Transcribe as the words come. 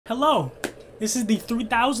Hello, this is the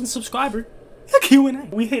 3,000 subscriber Q&A.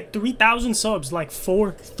 We hit 3,000 subs like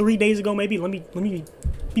 3 days ago, maybe. Let me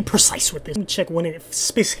be precise with this. Let me check when it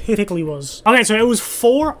specifically was. Okay, so it was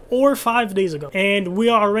 4 or 5 days ago, and we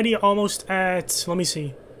are already almost at, let me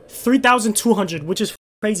see, 3,200, which is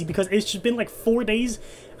crazy because it's just been like 4 days,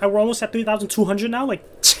 and we're almost at 3,200 now. Like,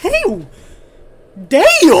 damn!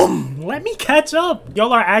 Let me catch up.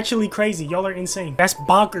 Y'all are actually crazy. Y'all are insane. That's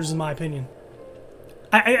bonkers in my opinion.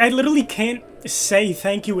 I literally can't say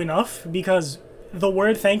thank you enough because the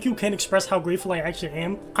word thank you can't express how grateful I actually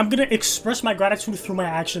am. I'm gonna express my gratitude through my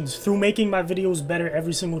actions, through making my videos better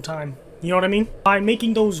every single time. You know what I mean? By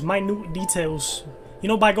making those minute details. You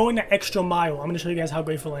know, by going the extra mile. I'm gonna show you guys how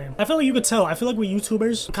grateful I am. I feel like you could tell. I feel like with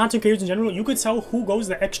YouTubers, content creators in general, you could tell who goes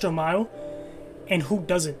the extra mile and who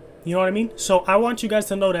doesn't. You know what I mean? So I want you guys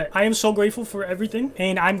to know that I am so grateful for everything,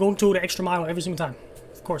 and I'm going to go the extra mile every single time.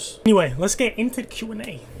 Of course. Anyway, let's get into the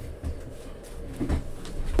Q&A.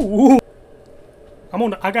 Ooh.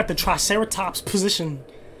 I got the Triceratops position.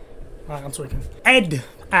 Alright, I'm tweaking. Ed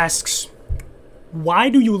asks, why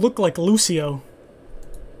do you look like Lucio?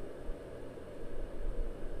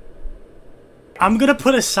 I'm gonna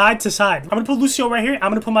put a side to side. I'm gonna put Lucio right here.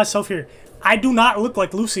 I'm gonna put myself here. I do not look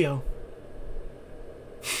like Lucio.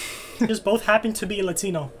 Just both happen to be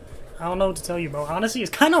Latino. I don't know what to tell you, bro. Honestly,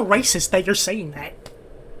 it's kind of racist that you're saying that.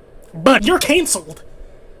 But you're canceled.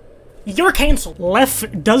 You're canceled.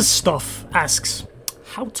 Left Does Stuff asks,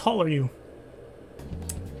 how tall are you?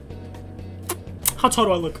 How tall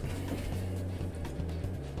do I look?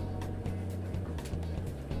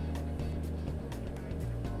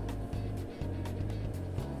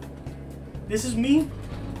 This is me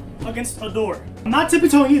against a door. I'm not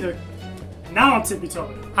tippy-toeing either. Now I'm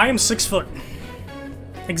tippy-toeing. I am 6 foot.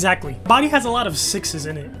 Exactly. Body has a lot of 6s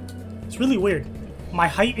in it. It's really weird. My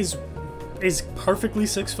height is perfectly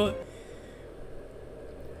 6 foot.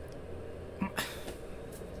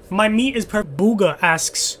 My meat is per. Booga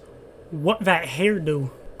asks, what that hair do?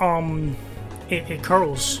 It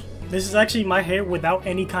curls. This is actually my hair without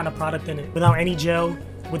any kind of product in it. Without any gel.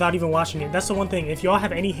 Without even washing it. That's the one thing. If y'all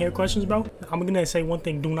have any hair questions, bro, I'm gonna say one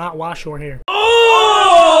thing. Do not wash your hair.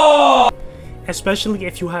 Oh! Especially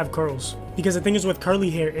if you have curls. Because the thing is with curly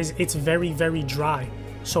hair is it's very, very dry.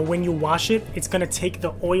 So when you wash it, it's gonna take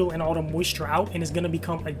the oil and all the moisture out, and it's gonna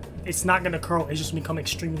become like, it's not gonna curl, it's just become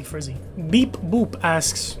extremely frizzy. Beep Boop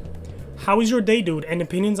asks, how is your day, dude, and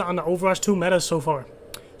opinions on the Overwatch 2 meta so far?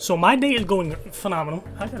 So my day is going phenomenal.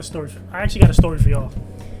 I actually got a story for y'all.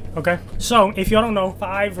 Okay, so if y'all don't know,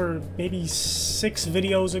 5 or maybe 6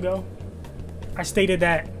 videos ago, I stated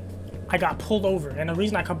that I got pulled over, and the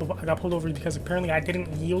reason I got pulled over is because apparently I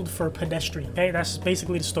didn't yield for a pedestrian. Okay, that's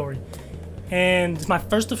basically the story. And it's my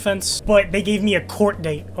first offense, but they gave me a court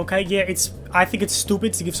date. Okay, yeah, I think it's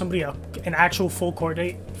stupid to give somebody an actual full court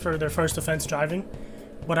date for their first offense driving,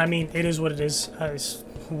 but I mean, it is what it is. It's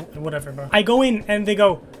whatever, bro. I go in and they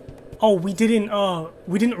go, oh, we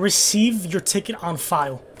didn't receive your ticket on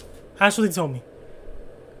file. That's what they told me.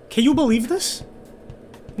 Can you believe this?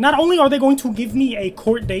 Not only are they going to give me a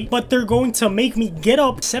court date, but they're going to make me get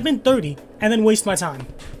up 7:30 and then waste my time.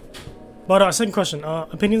 But second question,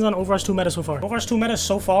 opinions on Overwatch 2 meta so far. Overwatch 2 meta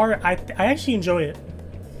so far, I actually enjoy it.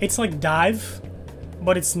 It's like dive,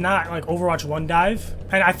 but it's not like Overwatch 1 dive.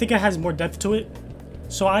 And I think it has more depth to it.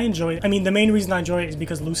 So I enjoy it. I mean, the main reason I enjoy it is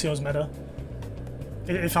because Lucio's meta.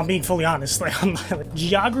 If I'm being fully honest, like, I'm not, like,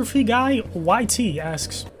 Geography Guy YT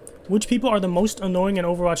asks, which people are the most annoying in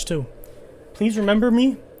Overwatch 2? Please remember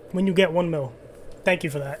me when you get 1 mil. Thank you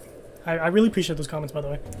for that. I really appreciate those comments, by the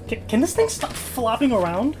way. Can this thing stop flopping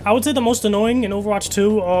around? I would say the most annoying in Overwatch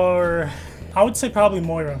 2 are... I would say probably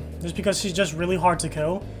Moira. Just because she's just really hard to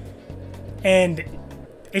kill. And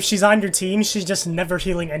if she's on your team, she's just never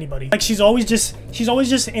healing anybody. Like, she's always just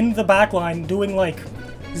in the back line doing, like,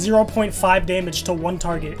 0.5 damage to 1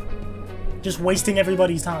 target. Just wasting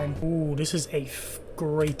everybody's time. Ooh, this is a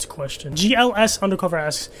great question. GLS Undercover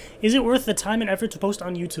asks, is it worth the time and effort to post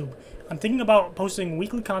on YouTube? I'm thinking about posting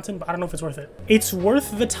weekly content, but I don't know if it's worth it. It's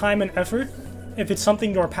worth the time and effort if it's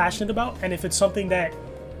something you're passionate about and if it's something that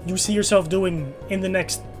you see yourself doing in the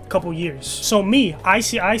next couple years. So me, I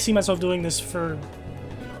see myself doing this for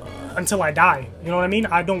until I die. You know what I mean?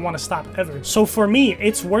 I don't want to stop ever. So for me,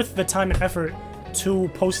 it's worth the time and effort to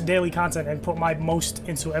post daily content and put my most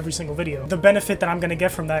into every single video. The benefit that I'm gonna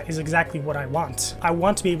get from that is exactly what I want. I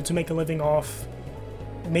want to be able to make a living off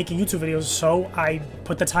making YouTube videos, so I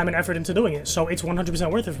put the time and effort into doing it. So it's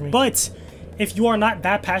 100% worth it for me. But if you are not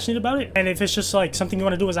that passionate about it, and if it's just like something you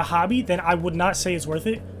want to do as a hobby, then I would not say it's worth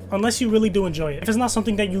it. unless you really do enjoy it. If it's not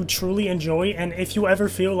something that you truly enjoy, and if you ever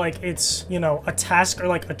feel like it's, you know, a task or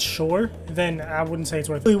like a chore, then I wouldn't say it's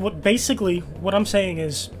worth it. Basically, what I'm saying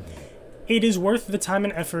is, it is worth the time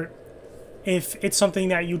and effort if it's something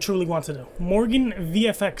that you truly want to do. Morgan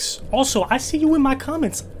VFX. Also, I see you in my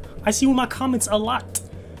comments. I see you in my comments a lot.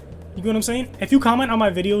 You get what I'm saying? If you comment on my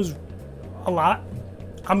videos a lot,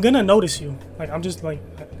 I'm gonna notice you. Like, I'm just like,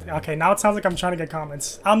 okay, now it sounds like I'm trying to get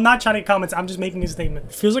comments. I'm not trying to get comments, I'm just making a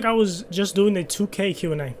statement. Feels like I was just doing the 2K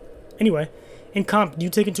Q&A. Anyway, in comp, do you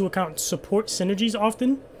take into account support synergies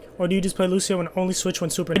often? Or do you just play Lucio and only switch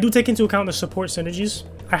when super? I do take into account the support synergies.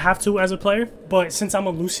 I have to as a player, but since I'm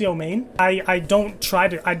a Lucio main, I don't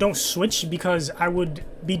switch because I would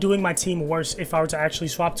be doing my team worse if I were to actually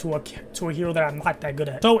swap to a hero that I'm not that good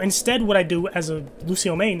at. So instead, what I do as a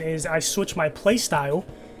Lucio main is I switch my playstyle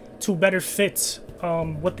to better fit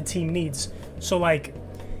what the team needs. So like,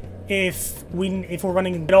 if we're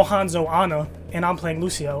running Hanzo Ana and I'm playing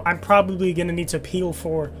Lucio, I'm probably gonna need to peel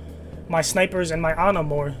for my snipers and my Ana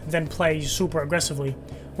more than play super aggressively.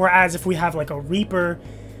 Whereas if we have like a Reaper,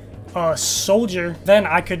 Soldier, then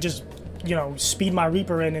I could just, you know, speed my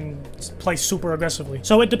Reaper in and play super aggressively.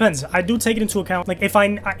 So it depends. I do take it into account. Like if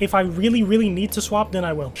I really need to swap, then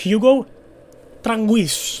I will. Hugo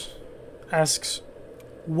Tranguis asks,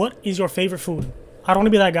 what is your favorite food? I don't want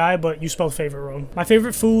to be that guy, but you spelled favorite wrong. My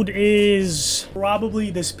favorite food is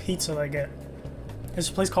probably this pizza that I get. There's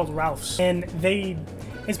a place called Ralph's, and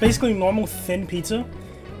it's basically normal thin pizza,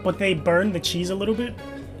 but they burn the cheese a little bit,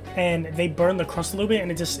 and they burn the crust a little bit,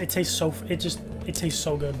 and it tastes so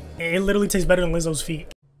good. It literally tastes better than Lizzo's feet.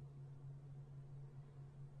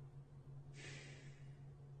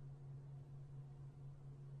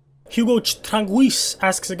 Hugo Tranguis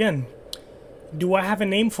asks again, do I have a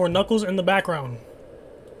name for Knuckles in the background?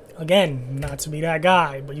 Again, not to be that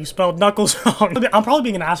guy, but you spelled Knuckles wrong. I'm probably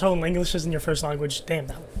being an asshole and English isn't your first language. Damn,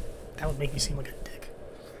 that would make me seem like a dick.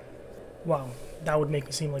 Wow, that would make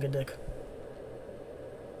me seem like a dick.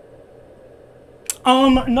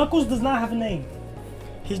 Knuckles does not have a name.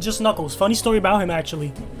 He's just Knuckles. Funny story about him,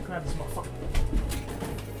 actually. Grab this motherfucker.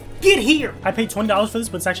 Get here! I paid $20 for this,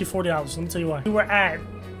 but it's actually $40. Let me tell you why. We were at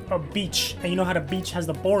a beach, and you know how the beach has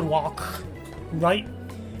the boardwalk, right?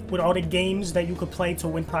 With all the games that you could play to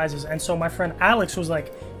win prizes. And so my friend Alex was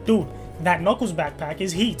like, dude, that Knuckles backpack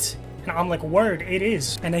is heat. And I'm like, word, it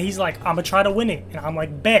is. And then he's like, I'm gonna try to win it. And I'm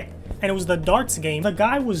like, bet. And it was the darts game. The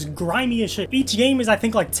guy was grimy as shit. Each game is, I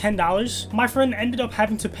think, like $10. My friend ended up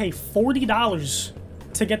having to pay $40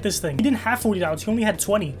 to get this thing. He didn't have $40, he only had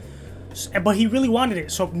 $20. But he really wanted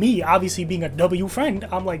it. So me, obviously being a W friend,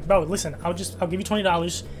 I'm like, bro, listen, I'll give you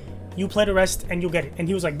 $20. You play the rest and you'll get it. And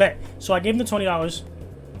he was like, bet. So I gave him the $20.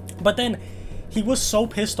 But then he was so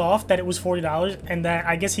pissed off that it was $40 and that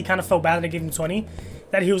I guess he kind of felt bad that I gave him 20,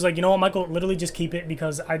 that he was like, you know what, Michael, literally just keep it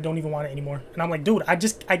because I don't even want it anymore. And I'm like, dude, I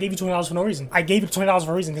gave you $20 for no reason. I gave you $20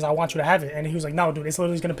 for a reason because I want you to have it. And he was like, no, dude, it's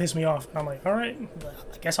literally gonna piss me off. And I'm like, all right,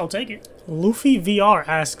 I guess I'll take it. Luffy VR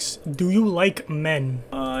asks, do you like men?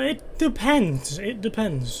 It depends. It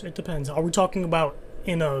depends. It depends. Are we talking about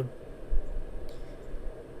in a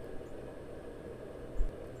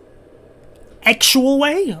actual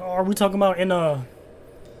way? Or are we talking about in a...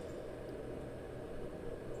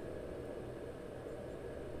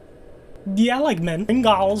 Yeah, I like men.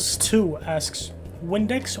 Bengals2 asks,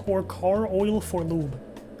 Windex or car oil for lube?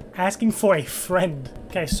 Asking for a friend.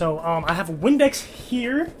 Okay, so I have Windex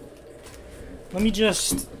here. Let me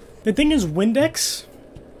just... The thing is, Windex...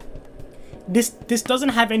 This doesn't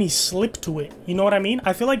have any slip to it. You know what I mean?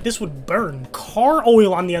 I feel like this would burn. Car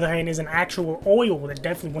oil, on the other hand, is an actual oil that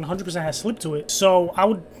definitely 100% has slip to it. So I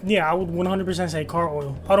would 100% say car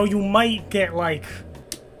oil. Although you might get like...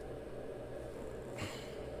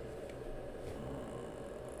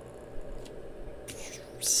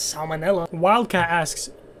 salmonella. Wildcat asks,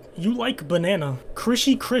 you like banana?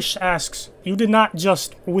 Krishy Krish asks, you did not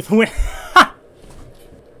just with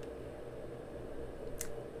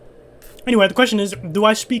Anyway, the question is, do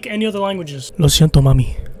I speak any other languages? Lo siento,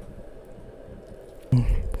 mami.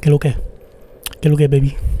 ¿Qué lo que? ¿Qué lo que,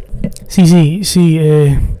 baby? Sí,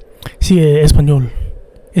 español.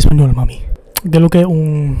 Español, mami. ¿Qué lo que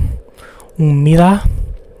un mira?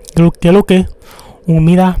 ¿Qué lo que un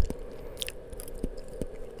mira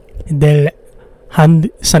del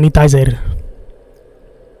hand sanitizer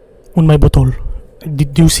on my bottle? Do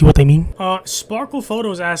you see what I mean? Sparkle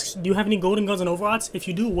Photos asks, do you have any golden guns in Overwatch? If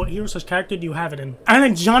you do, what hero/character do you have it in? And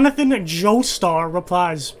then Jonathan Joestar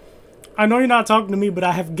replies, I know you're not talking to me, but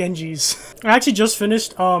I have Genjis. I actually just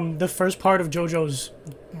finished the first part of JoJo's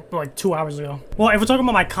like 2 hours ago. Well, if we're talking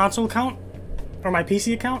about my console account, Or my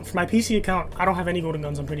PC account? For my PC account, I don't have any golden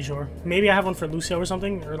guns, I'm pretty sure. Maybe I have one for Lucio or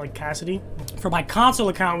something, or like Cassidy. For my console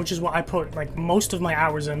account, which is what I put like most of my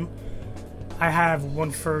hours in, I have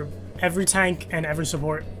one for every tank and every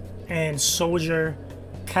support. And Soldier,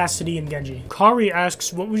 Cassidy, and Genji. Kari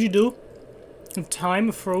asks, what would you do if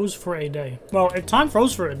time froze for a day? Well, if time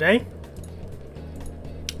froze for a day,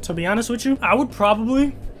 to be honest with you, I would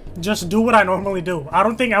probably just do what I normally do. I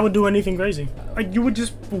don't think I would do anything crazy. Like, you would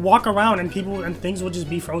just walk around and people and things would just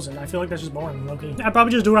be frozen. I feel like that's just boring, low-key. I'd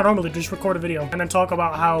probably just do what I normally do, just record a video and then talk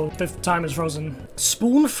about how the time is frozen.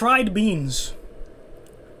 Spoon fried beans.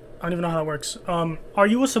 I don't even know how that works. Are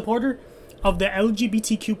you a supporter of the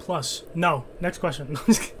LGBTQ+? No. Next question.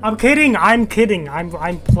 I'm kidding. I'm kidding.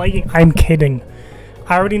 I'm kidding.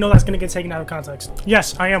 I already know that's gonna get taken out of context.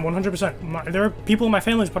 Yes, I am 100%. There are people in my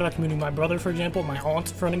family as part of that community. My brother, for example, my aunt,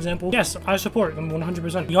 for an example. Yes, I support them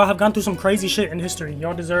 100%. Y'all have gone through some crazy shit in history.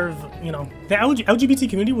 Y'all deserve, you know. The LGBT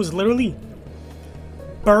community was literally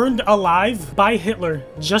burned alive by Hitler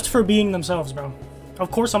just for being themselves, bro.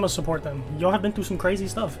 Of course I'm gonna support them. Y'all have been through some crazy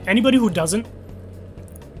stuff. Anybody who doesn't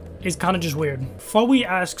is kind of just weird. Fowie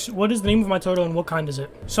asks, what is the name of my turtle and what kind is it?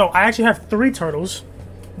 So I actually have 3 turtles.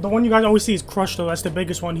 The one you guys always see is Crush, though. That's the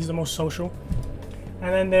biggest one. He's the most social.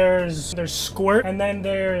 And then there's Squirt. And then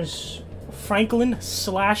there's Franklin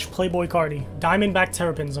 / Playboy Cardi. Diamondback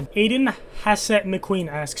Terrapins. Aiden Hassett McQueen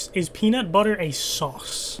asks, is peanut butter a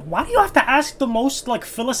sauce? Why do you have to ask the most, like,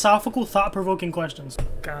 philosophical, thought-provoking questions?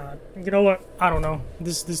 God. You know what? I don't know.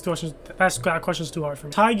 This question's too hard for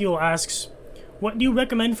me. Tigul asks, what do you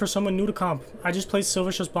recommend for someone new to comp? I just played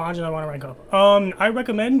Silver Shell Sponge and I want to rank up. I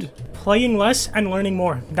recommend playing less and learning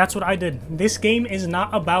more. That's what I did. This game is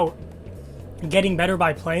not about getting better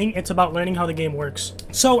by playing. It's about learning how the game works.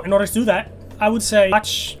 So in order to do that, I would say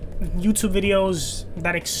watch YouTube videos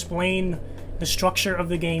that explain the structure of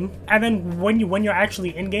the game. And then when you're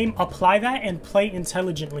actually in game, apply that and play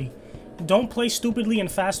intelligently. Don't play stupidly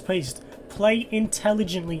and fast-paced. Play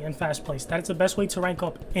intelligently and fast-paced. That's the best way to rank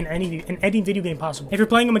up in any video game possible. If you're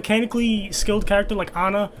playing a mechanically skilled character like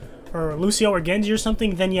Ana or Lucio or Genji or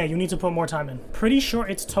something, then yeah, you need to put more time in. Pretty sure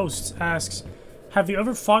it's Toasts asks, have you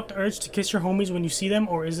ever fought the urge to kiss your homies when you see them,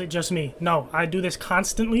 or is it just me? No, I do this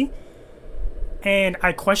constantly, and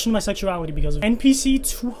I question my sexuality because of it. NPC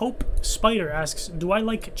To Hope Spider asks, do I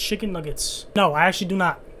like chicken nuggets? No, I actually do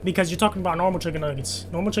not. Because you're talking about normal chicken nuggets.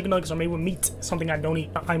 Normal chicken nuggets are made with meat, something I don't eat.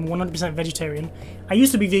 I'm 100% vegetarian. I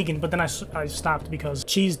used to be vegan, but then I stopped because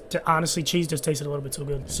honestly, cheese just tasted a little bit too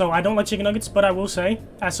good. So I don't like chicken nuggets, but I will say,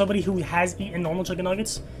 as somebody who has eaten normal chicken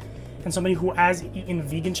nuggets, and somebody who has eaten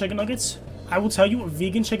vegan chicken nuggets, I will tell you,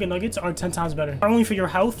 vegan chicken nuggets are 10 times better. Not only for your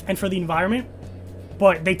health and for the environment,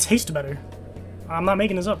 but they taste better. I'm not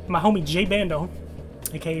making this up. My homie J Bando,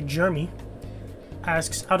 aka Jeremy,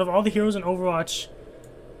 asks, out of all the heroes in Overwatch,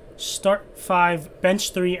 start 5,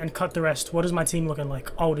 bench 3, and cut the rest. What is my team looking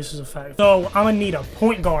like? Oh, this is a fact. So, I'm gonna need a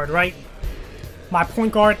point guard, right? My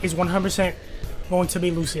point guard is 100% going to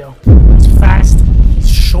be Lucio. He's fast,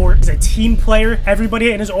 he's short, he's a team player.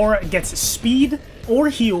 Everybody in his aura gets speed or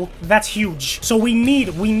heal. That's huge. So we need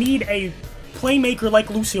a playmaker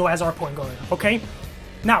like Lucio as our point guard, okay?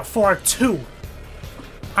 Now, for our 2,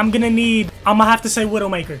 I'm gonna have to say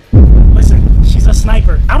Widowmaker. She's a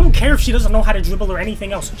sniper. I don't care if she doesn't know how to dribble or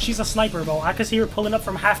anything else. She's a sniper, bro. I can see her pulling up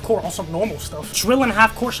from half court on some normal stuff. Drilling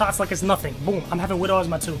half court shots like it's nothing. Boom. I'm having Widow as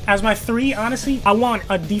my 2. As my 3, honestly, I want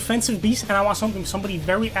a defensive beast and I want somebody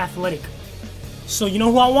very athletic. So you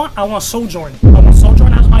know who I want? I want Sojourn. I want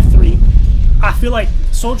Sojourn as my 3. I feel like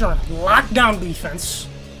Sojourn, lockdown defense,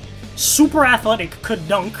 super athletic, could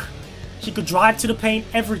dunk. She could drive to the paint,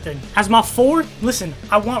 everything. As my 4, listen,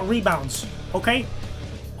 I want rebounds, okay?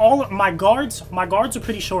 All of my guards are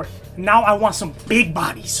pretty short. Now I want some big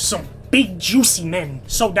bodies, some big juicy men.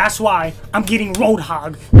 So that's why I'm getting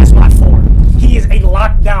Roadhog as my 4. He is a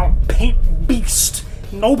lockdown paint beast.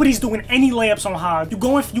 Nobody's doing any layups on Hog. You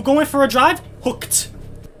going for a drive? Hooked.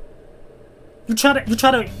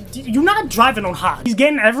 You're not driving on Hog. He's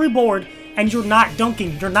getting every board and you're not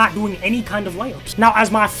dunking. You're not doing any kind of layups. Now as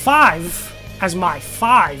my 5, you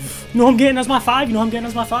know who I'm getting as my 5?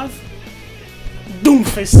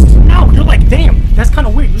 Doomfist. Now you're like, damn, that's kind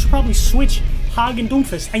of weird. You should probably switch Hog and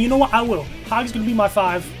Doomfist. And you know what? I will. Hog's gonna be my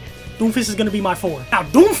 5. Doomfist is gonna be my 4. Now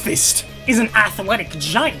Doomfist is an athletic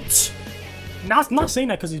giant. Not saying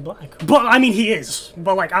that because he's black, but I mean he is.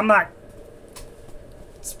 But like, I'm not.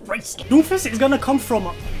 It's racist. Doomfist is gonna come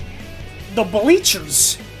from the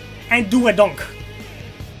bleachers and do a dunk.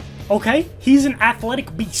 Okay? He's an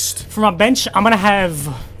athletic beast. For my bench, I'm gonna have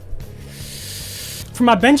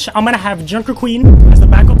junkerqueen as the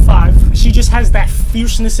backup 5. She just has that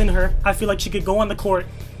fierceness in her. I feel like she could go on the court,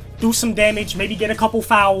 do some damage, maybe get a couple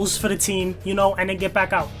fouls for the team, you know, and then get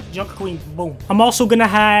back out. junkerqueen, boom. I'm also gonna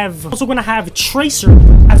have Tracer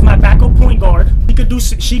as my backup point guard.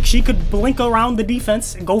 She could blink around the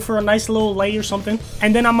defense and go for a nice little lay or something.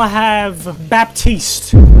 And then I'm gonna have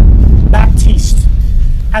Baptiste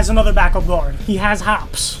as another backup guard. He has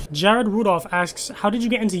hops. Jared Rudolph asks, how did you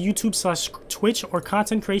get into YouTube/Twitch or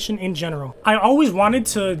content creation in general? I always wanted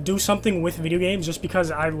to do something with video games just because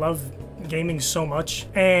I love gaming so much,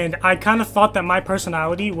 and I kind of thought that my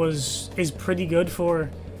personality is pretty good for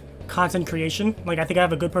content creation. Like, I think I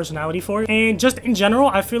have a good personality for it, and just in general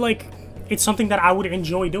I feel like it's something that I would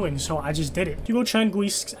enjoy doing, so I just did it. Hugo Chen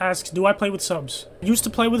Guis asks, do I play with subs? Used to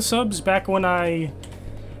play with subs back when I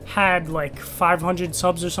had like 500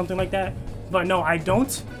 subs or something like that, but no, I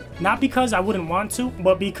don't. Not because I wouldn't want to,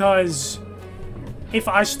 but because if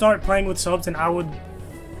I start playing with subs, then I would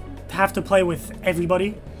have to play with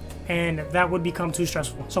everybody, and that would become too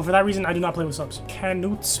stressful. So for that reason, I do not play with subs.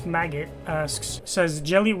 Canute's Maggot says,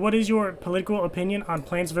 Jelly, what is your political opinion on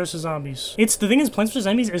Plants vs. Zombies? The thing is, Plants vs.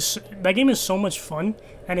 Zombies that game is so much fun,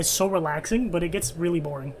 and it's so relaxing, but it gets really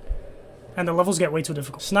boring. And the levels get way too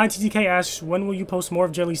difficult. SnideTTK asks, when will you post more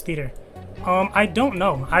of Jelly's theater? I don't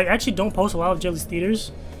know. I actually don't post a lot of Jelly's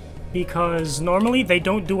theaters, because normally they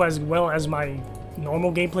don't do as well as my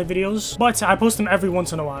normal gameplay videos. But I post them every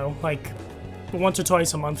once in a while, like once or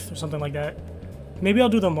twice a month or something like that. Maybe I'll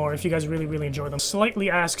do them more if you guys really enjoy them. Slightly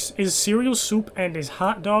asks, is cereal soup and is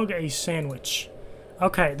hot dog a sandwich?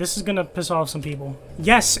 Okay, this is gonna piss off some people.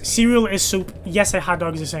 Yes, cereal is soup. Yes, a hot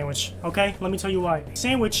dog is a sandwich. Okay, let me tell you why. A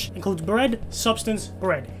sandwich includes bread, substance,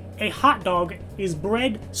 bread. A hot dog is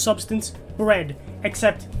bread, substance, bread,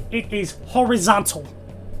 except it is horizontal,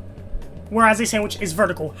 whereas a sandwich is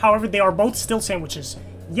vertical. However, they are both still sandwiches.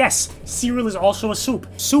 Yes, cereal is also a soup.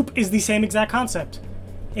 Soup is the same exact concept.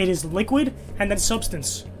 It is liquid and then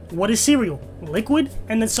substance. What is cereal? Liquid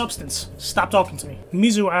and then substance. Stop talking to me.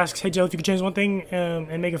 Mizu asks, hey Joe, if you could change one thing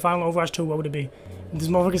and make a final Overwatch 2, what would it be? This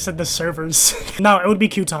motherfucker said the servers. No, it would be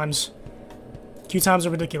queue times. Queue times are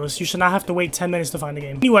ridiculous. You should not have to wait 10 minutes to find the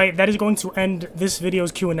game. Anyway, that is going to end this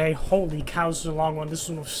video's Q&A. Holy cow, this is a long one. This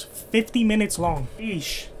one was 50 minutes long.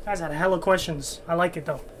 Eesh. Guys had a hella questions. I like it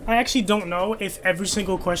though. I actually don't know if every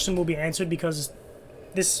single question will be answered, because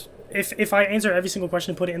this, if I answer every single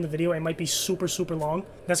question and put it in the video, it might be super long.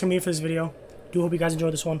 That's gonna be it for this video. Do hope you guys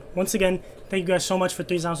enjoyed this one. Once again, thank you guys so much for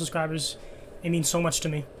 3,000 subscribers. It means so much to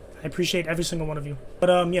me. I appreciate every single one of you. But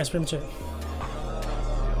yeah, that's pretty much it.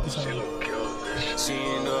 Peace out.